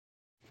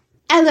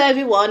Hello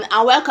everyone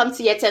and welcome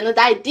to yet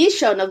another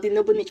edition of the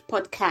Noble Niche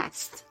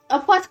Podcast, a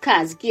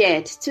podcast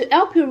geared to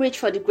help you reach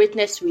for the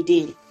greatness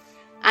within.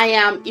 I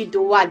am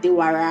Idowa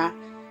Dewara,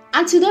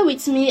 and today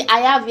with me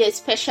I have a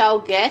special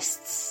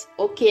guest.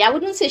 Okay, I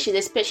wouldn't say she's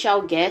a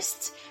special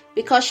guest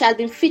because she has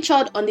been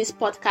featured on this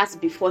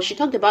podcast before. She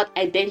talked about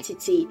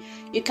identity.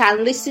 You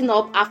can listen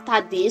up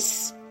after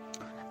this.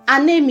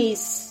 Her name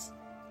is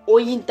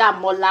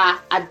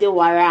Oyindamola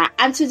Adewara,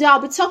 and today I'll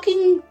be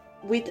talking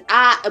with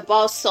her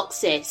about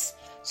success.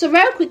 So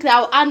very quickly,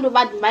 I'll hand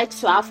over the mic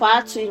to her for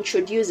her to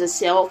introduce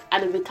herself,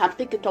 and we can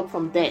pick it up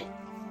from there.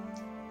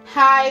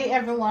 Hi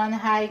everyone,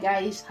 hi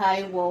guys,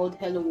 hi world,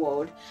 hello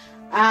world.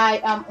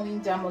 I am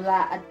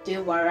Oyindamola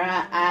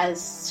Adewara,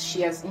 as she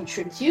has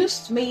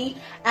introduced me,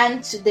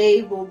 and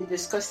today we'll be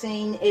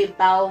discussing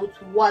about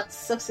what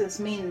success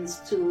means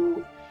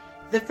to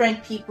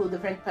different people,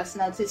 different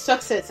personalities.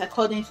 Success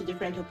according to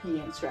different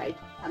opinions, right?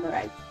 Am I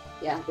right?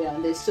 Yeah, we're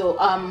on this. So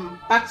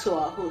back to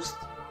our host.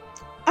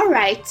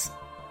 Alright,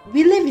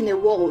 we live in a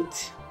world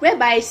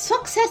whereby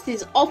success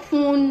is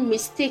often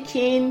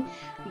mistaken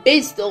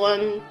based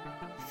on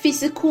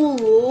physical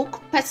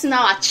look,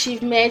 personal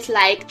achievements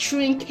like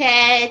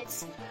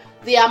trinkets,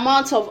 the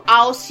amount of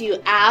house you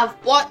have.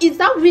 But is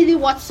that really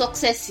what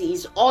success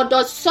is? Or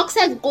does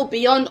success go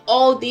beyond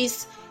all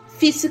these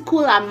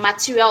physical and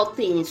material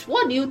things?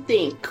 What do you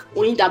think,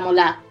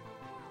 Oyindamola?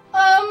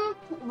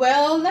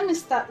 Well, let me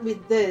start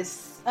with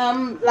this.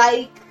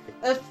 Like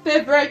a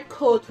favorite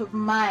quote of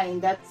mine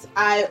that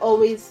I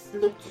always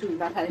look to,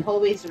 that I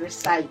always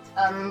recite.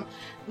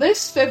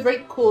 This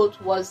favorite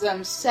quote was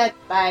said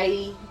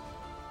by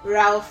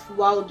Ralph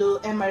Waldo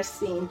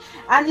Emerson,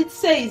 and it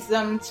says,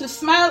 to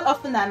smile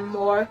often and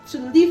more, to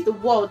leave the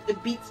world a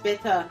bit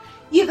better,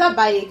 either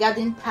by a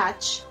garden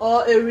patch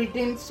or a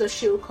redeemed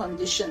social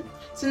condition.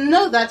 To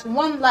know that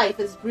one life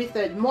is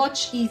breathed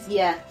much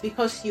easier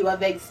because you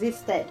have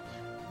existed.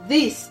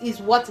 This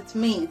is what it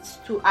means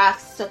to have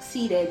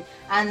succeeded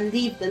and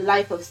live the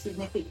life of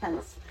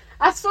significance.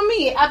 As for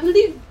me, I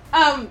believe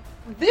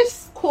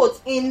this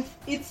quote in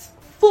its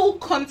full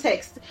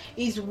context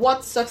is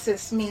what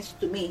success means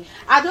to me.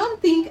 I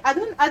don't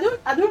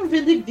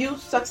really view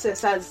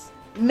success as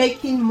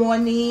making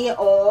money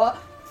or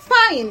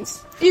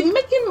fines. In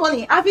making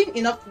money, having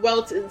enough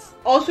wealth is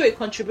also a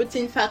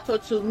contributing factor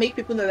to make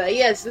people know that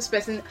yes, this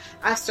person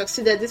has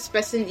succeeded, this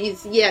person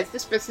is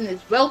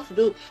well to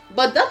do.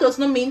 But that does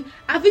not mean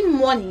having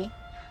money,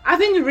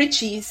 having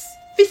riches,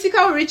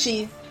 physical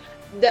riches,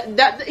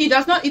 that it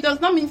does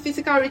not mean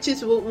physical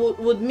riches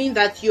would mean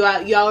that you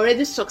are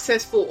already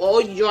successful,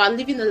 or you are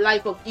living a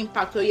life of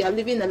impact, or you are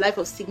living a life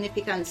of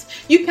significance.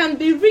 You can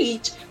be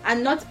rich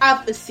and not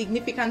have a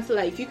significant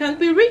life. You can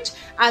be rich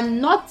and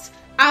not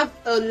have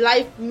a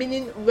life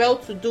meaning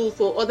well-to-do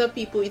for other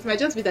people. It might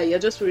just be that you're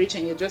just rich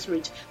and you're just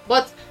rich.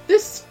 But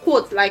this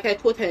quote, like I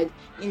quoted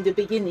in the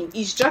beginning,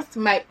 is just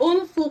my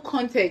own full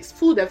context,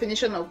 full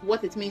definition of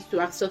what it means to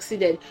have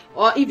succeeded,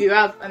 or if you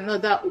have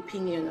another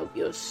opinion of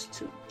yours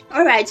too.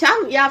 Alright,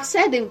 you have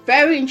said a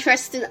very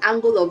interesting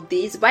angle of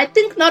this, but I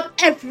think not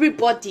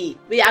everybody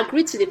will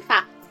agree to the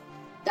fact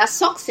that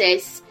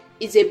success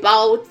is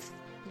about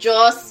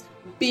just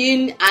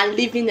being and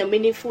living a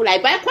meaningful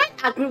life. But I quite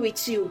agree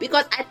with you,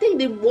 because I think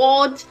the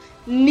world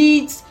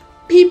needs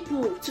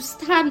people to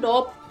stand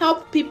up,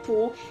 help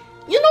people.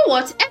 You know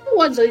what?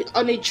 Everyone's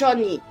on a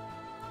journey,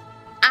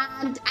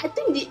 and I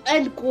think the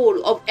end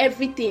goal of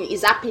everything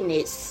is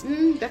happiness.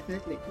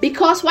 Definitely.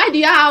 Because why do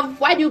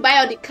you buy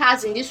all the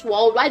cars in this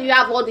world? Why do you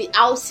have all the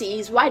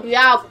houses? Why do you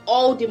have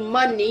all the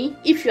money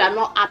if you are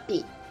not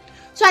happy?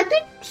 So I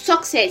think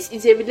success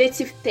is a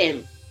relative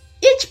term.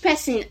 Each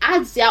person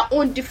has their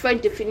own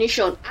different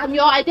definition, and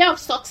your idea of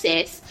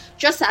success,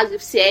 just as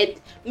you've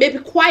said, may be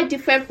quite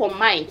different from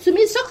mine. To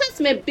me, success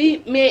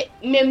may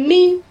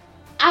mean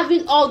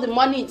having all the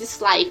money in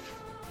this life.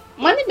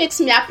 Money makes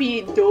me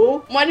happy,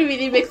 though. Money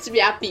really makes me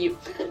happy.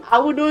 I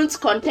wouldn't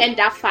contend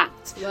that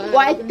fact. Well, but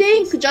I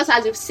think, just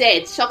as you've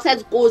said,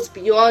 success goes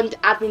beyond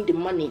having the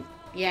money.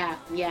 Yeah.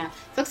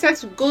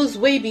 Success goes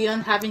way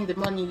beyond having the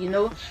money, you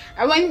know.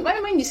 And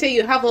when you say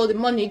you have all the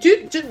money, do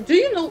you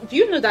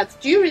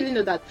really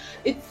know that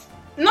it's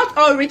not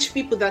all rich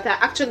people that are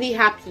actually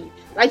happy?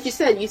 Like you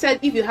said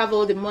if you have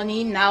all the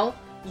money now,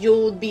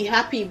 you'll be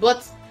happy.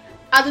 But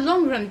at the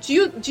long run, do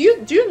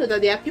you know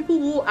that there are people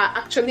who are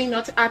actually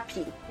not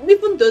happy,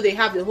 even though they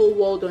have the whole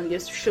world on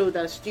their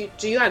shoulders? Do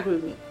you agree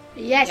with me?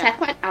 Yes, yeah. I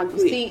quite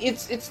agree.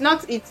 See,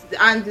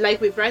 and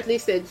like we've rightly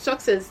said,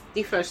 success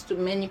differs to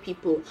many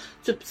people.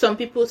 To some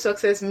people,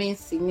 success means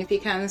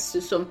significance.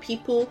 To some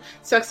people,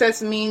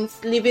 success means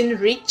living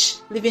rich,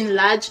 living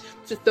large.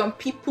 To some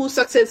people,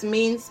 success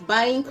means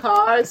buying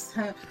cars,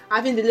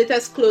 having the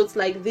latest clothes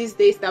like these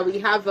days that we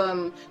have.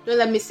 Don't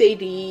let me say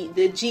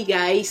the G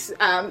guys.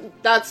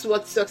 That's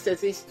what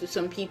success is to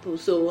some people.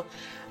 So,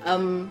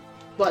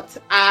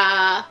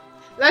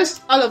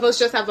 let's all of us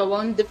just have our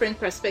own different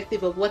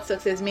perspective of what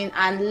success means,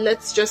 and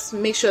let's just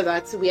make sure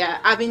that we are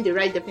having the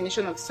right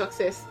definition of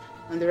success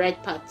on the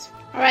right path.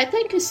 All right,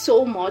 thank you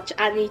so much,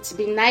 and it's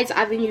been nice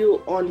having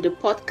you on the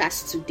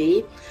podcast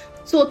today.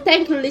 So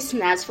thank you,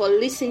 listeners, for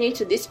listening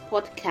to this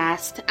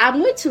podcast.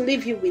 I'm going to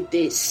leave you with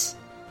this.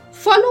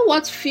 Follow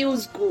what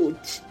feels good,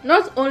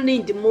 not only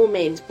in the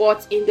moment,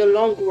 but in the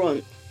long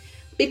run.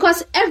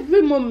 Because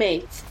every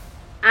moment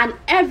and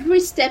every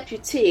step you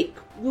take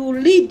will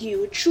lead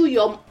you through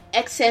your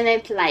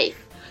excellent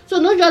life.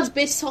 So don't just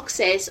base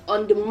success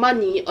on the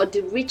money or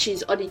the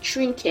riches or the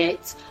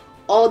trinkets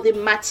or the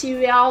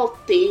material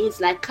things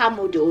like car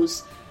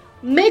models.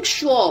 Make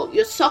sure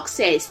your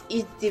success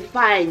is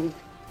divine,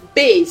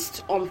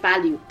 based on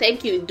value.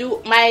 Thank you.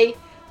 Do my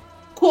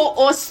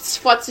co-hosts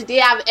for today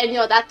have any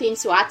other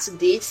things to add to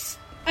this?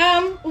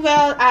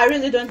 Well, I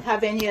really don't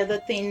have any other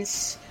thing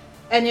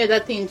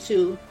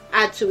to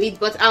add to it,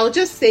 but I'll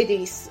just say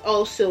this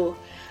also.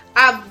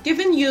 I've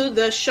given you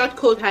the short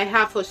code I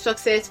have for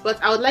success,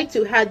 but I would like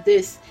to add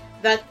this,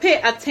 that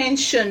pay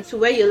attention to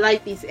where your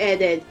life is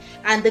headed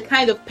and the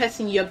kind of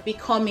person you're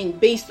becoming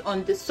based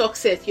on the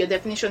success, your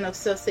definition of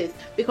success,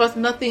 because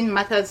nothing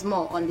matters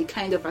more on the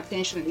kind of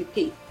attention you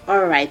pay.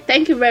 All right.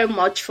 Thank you very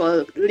much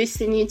for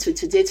listening to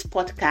today's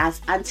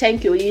podcast, and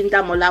thank you,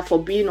 Linda Mola, for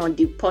being on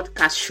the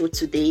podcast show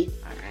today.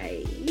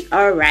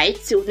 All right.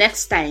 Till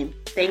next time.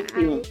 Thank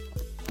you.